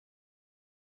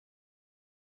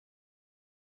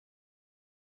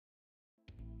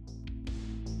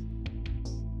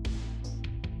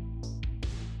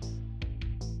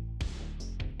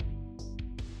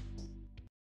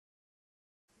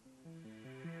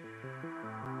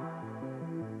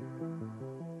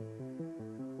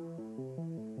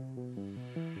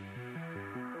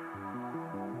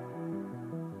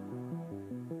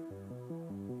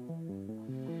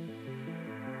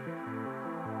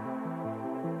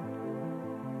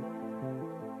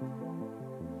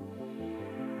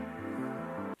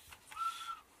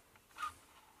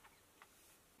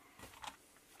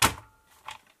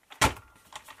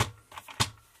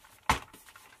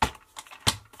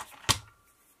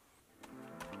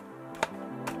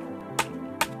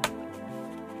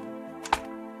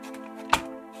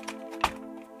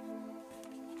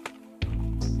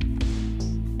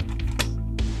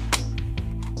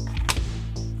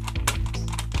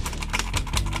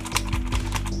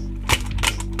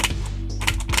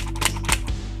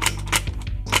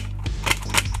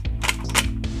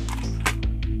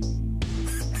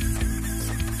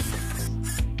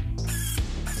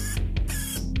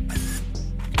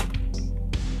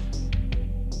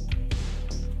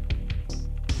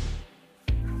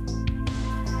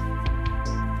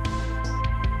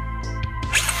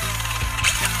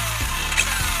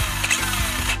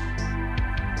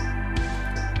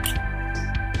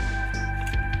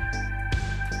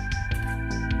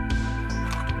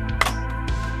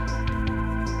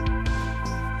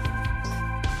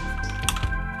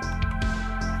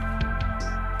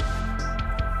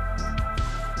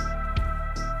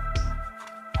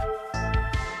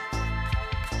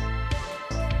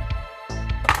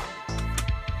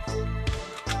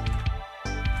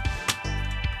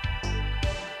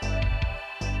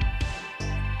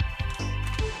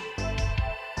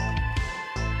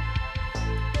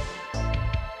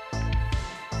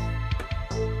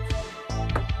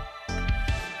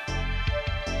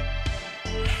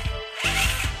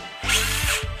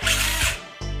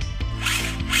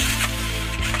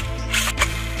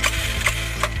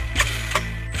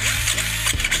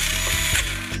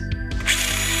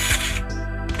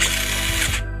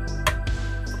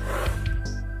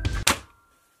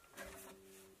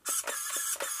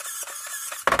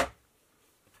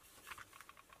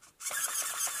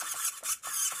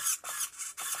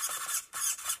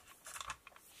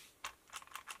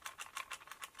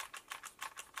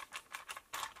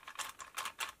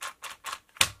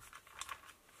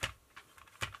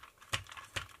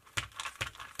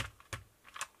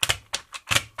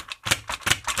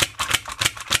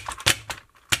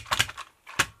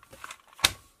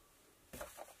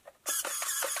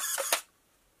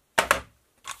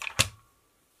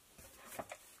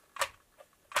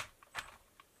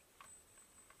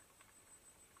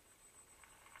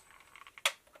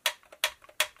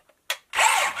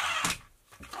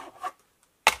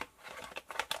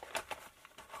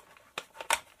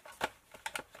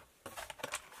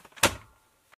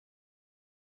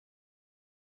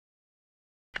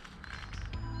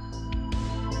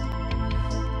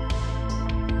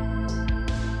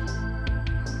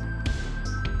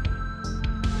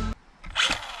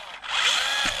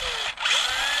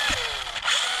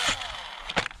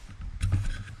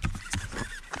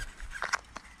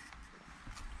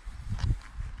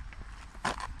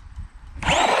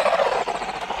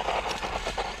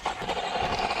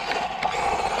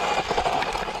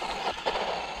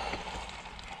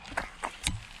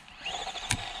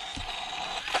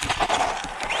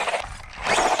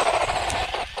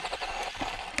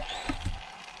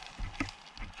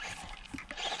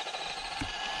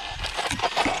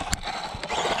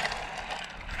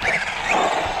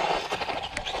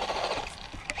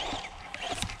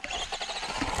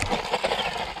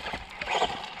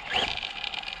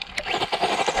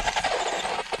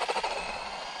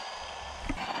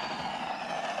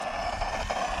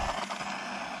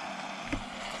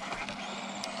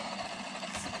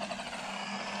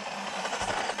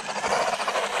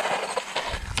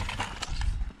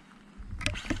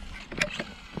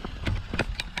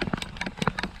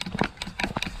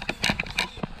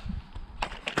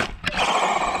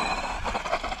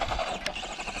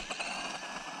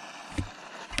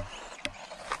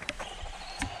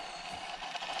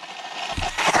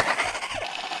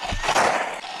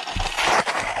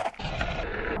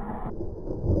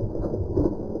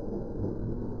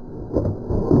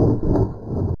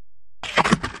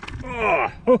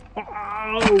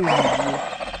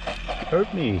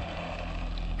Hurt me.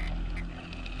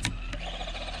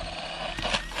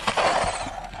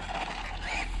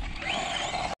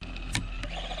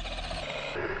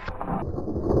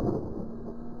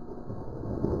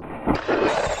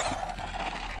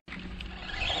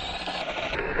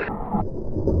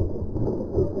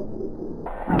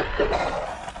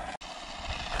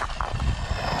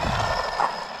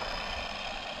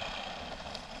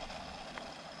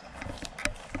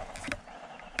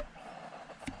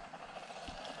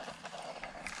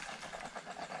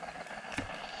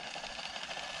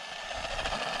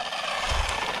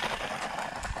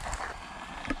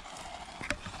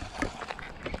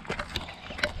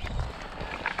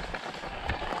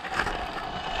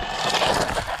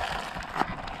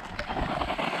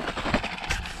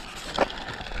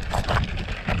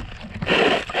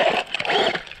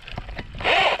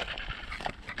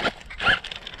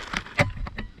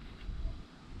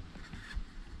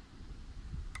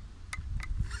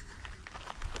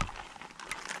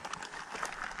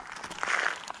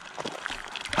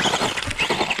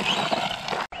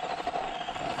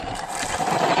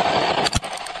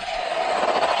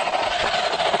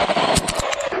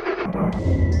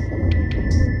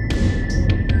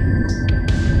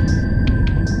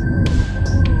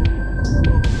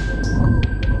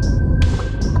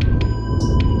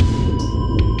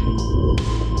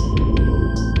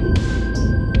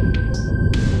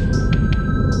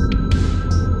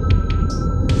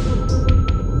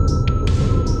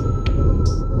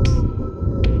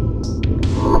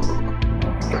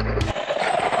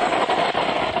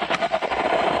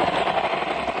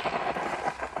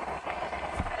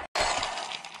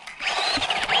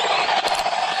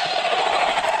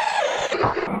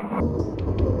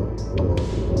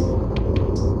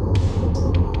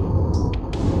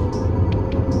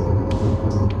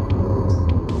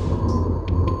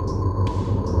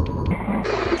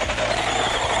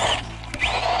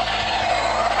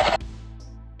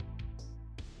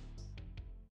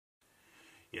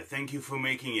 Thank you for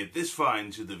making it this far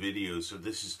into the video. So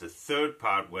this is the third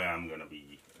part where I'm going to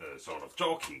be sort of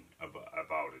talking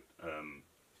about it.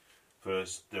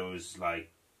 First, there was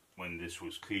like when this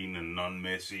was clean and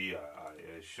non-messy,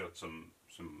 I shot some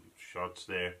shots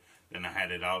there. Then I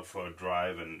had it out for a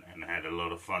drive and had a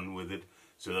lot of fun with it.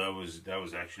 So that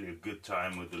was actually a good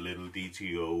time with the little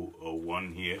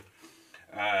DT-01 here.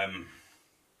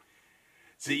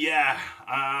 So yeah,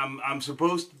 I'm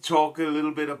supposed to talk a little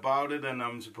bit about it, and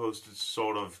I'm supposed to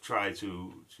sort of try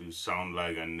to sound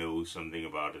like I know something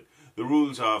about it. The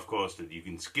rules are, of course, that you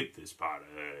can skip this part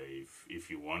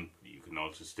if you want. You can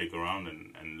also stick around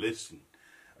and listen.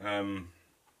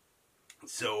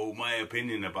 So my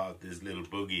opinion about this little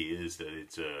boogie is that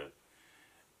it's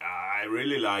I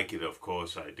really like it. Of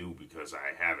course I do, because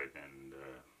I have it, and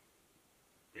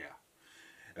yeah.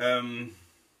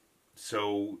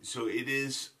 So it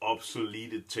is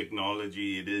obsoleted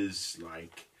technology. It is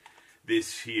like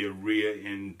this here rear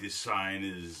end design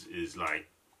is like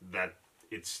that.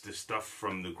 It's the stuff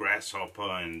from the Grasshopper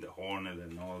and the Hornet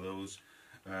and all those.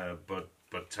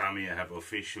 But Tamiya have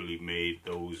officially made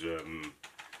those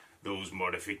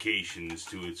modifications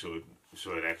to it, so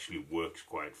it actually works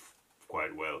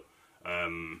quite well.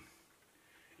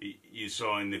 You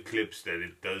saw in the clips that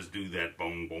it does do that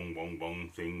bong bong bong bong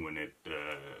thing when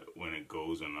it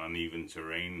goes on uneven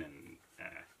terrain, and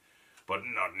but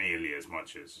not nearly as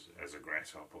much as a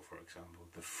Grasshopper, for example.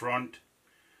 The front,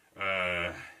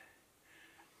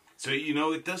 so you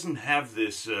know, it doesn't have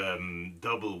this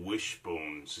double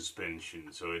wishbone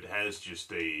suspension, so it has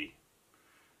just I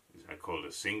call it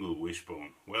a single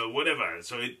wishbone. Well, whatever.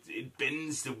 So it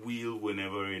bends the wheel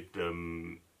whenever it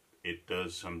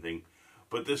does something.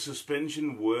 But the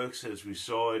suspension works as we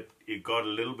saw it. It got a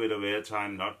little bit of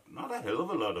airtime, not a hell of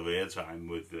a lot of airtime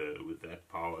with that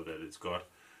power that it's got.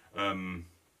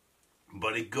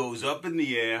 But it goes up in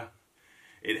the air.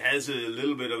 It has a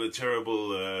little bit of a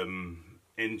terrible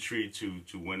entry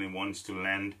to when it wants to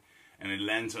land, and it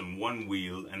lands on one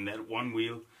wheel. And that one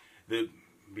wheel,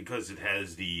 because it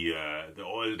has the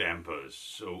oil dampers,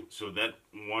 so that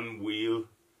one wheel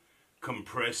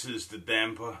compresses the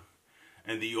damper.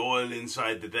 And the oil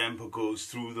inside the damper goes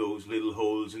through those little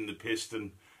holes in the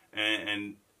piston,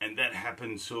 and that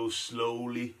happens so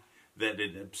slowly that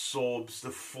it absorbs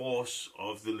the force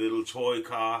of the little toy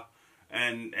car,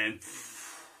 and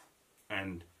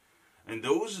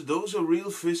those are real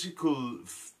physical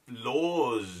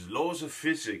laws of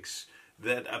physics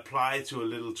that apply to a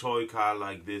little toy car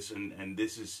like this, and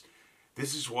this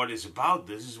is what it's about.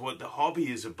 This is what the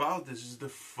hobby is about. This is the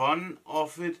fun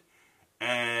of it.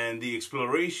 And the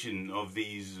exploration of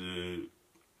these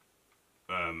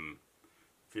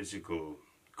physical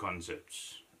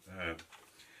concepts.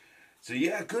 So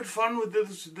yeah, good fun with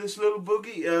this little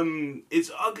boogie.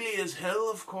 It's ugly as hell,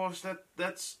 of course.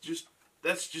 That's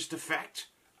just a fact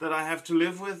that I have to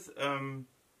live with.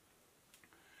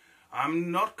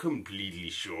 I'm not completely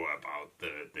sure about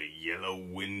the yellow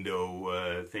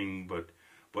window thing, but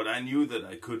I knew that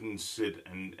I couldn't sit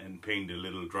and paint a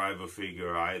little driver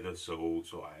figure either, so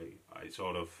I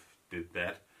sort of did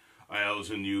that. I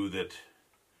also knew that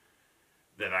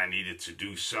I needed to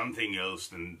do something else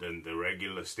than the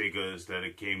regular stickers that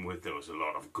it came with. There was a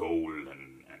lot of gold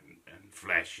and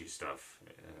flashy stuff,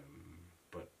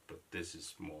 but this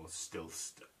is more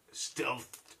stealthed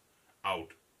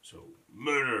out. So,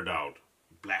 murdered out,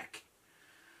 black.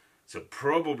 So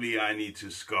probably I need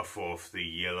to scuff off the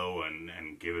yellow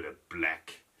and give it a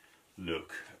black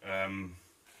look.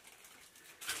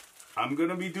 I'm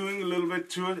gonna be doing a little bit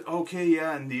to it. Okay,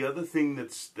 yeah, and the other thing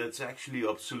that's actually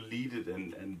obsoleted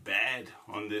and bad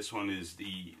on this one is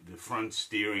the front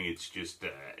steering. It's just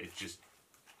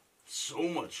so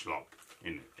much slop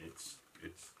in it. It's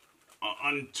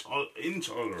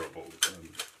intolerable.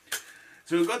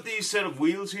 So we've got these set of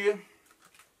wheels here.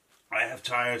 I have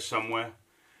tires somewhere.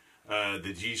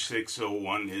 The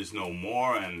G601 is no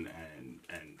more, and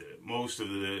most of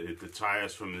the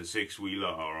tires from the 6-wheeler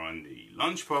are on the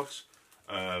lunchbox.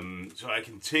 So I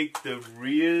can take the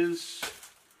rears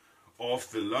off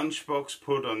the lunchbox,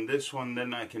 put on this one,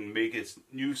 then I can make a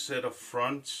new set of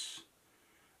fronts.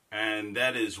 And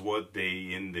that is what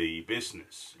they, in the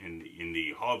business, in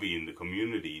the hobby, in the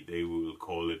community, they will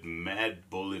call it mad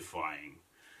bullifying.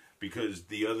 Because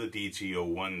the other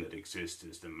DT-01 that exists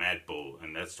is the Mad Bull,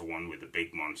 and that's the one with the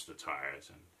big monster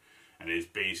tires, and it's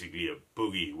basically a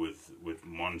boogie with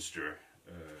monster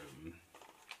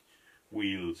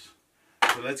wheels.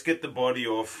 So let's get the body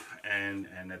off, and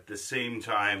at the same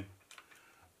time,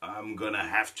 I'm gonna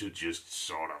have to just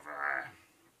sort of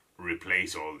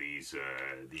replace all these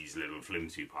little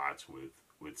flimsy parts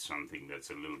with something that's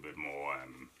a little bit more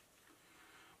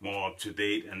up to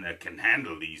date and that can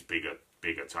handle these bigger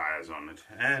tires on it.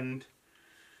 And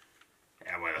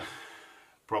yeah, well,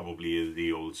 probably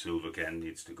the old silver can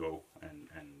needs to go, and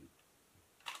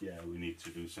yeah, we need to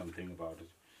do something about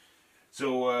it.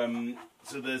 So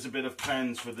so there's a bit of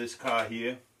plans for this car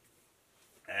here,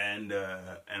 and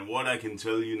what I can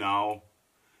tell you now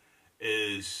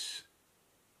is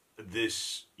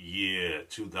this year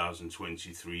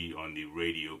 2023 on the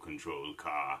radio control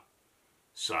car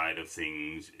side of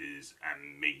things is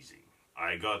amazing.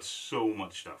 I got so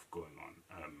much stuff going on.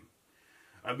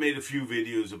 I've made a few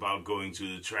videos about going to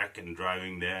the track and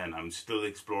driving there, and I'm still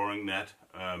exploring that.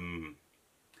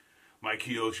 My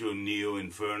Kyosho Neo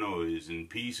Inferno is in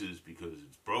pieces because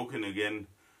it's broken again.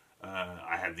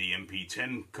 I have the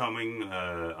MP10 coming.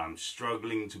 I'm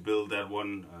struggling to build that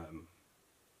one.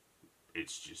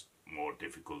 It's just more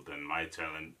difficult than my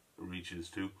talent reaches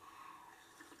to.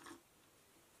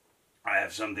 I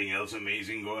have something else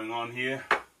amazing going on here.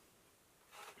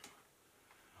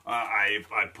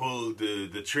 I pulled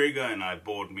the trigger and I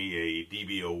bought me a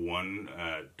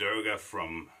DB-01 Durga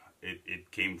from,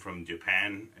 it came from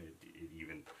Japan.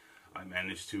 I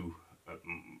managed to,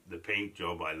 the paint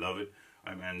job, I love it.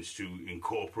 I managed to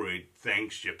incorporate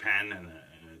thanks Japan and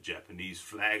a Japanese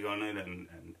flag on it,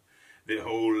 and the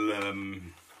whole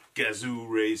Gazoo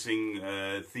racing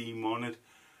theme on it.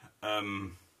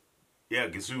 Yeah,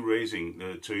 Gazoo racing,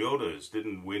 the Toyotas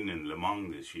didn't win in Le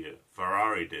Mans this year.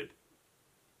 Ferrari did.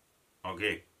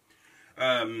 Okay.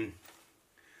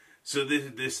 So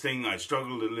this thing, I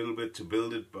struggled a little bit to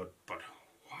build it, but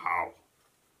wow.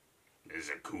 This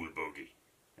is a cool boogie.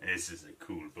 This is a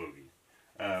cool boogie.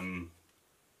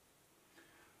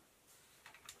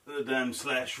 The damn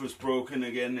slash was broken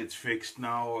again. It's fixed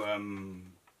now.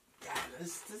 Yeah,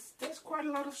 there's quite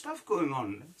a lot of stuff going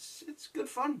on. It's good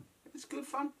fun. It's good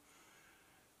fun.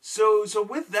 So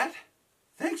with that,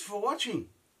 thanks for watching.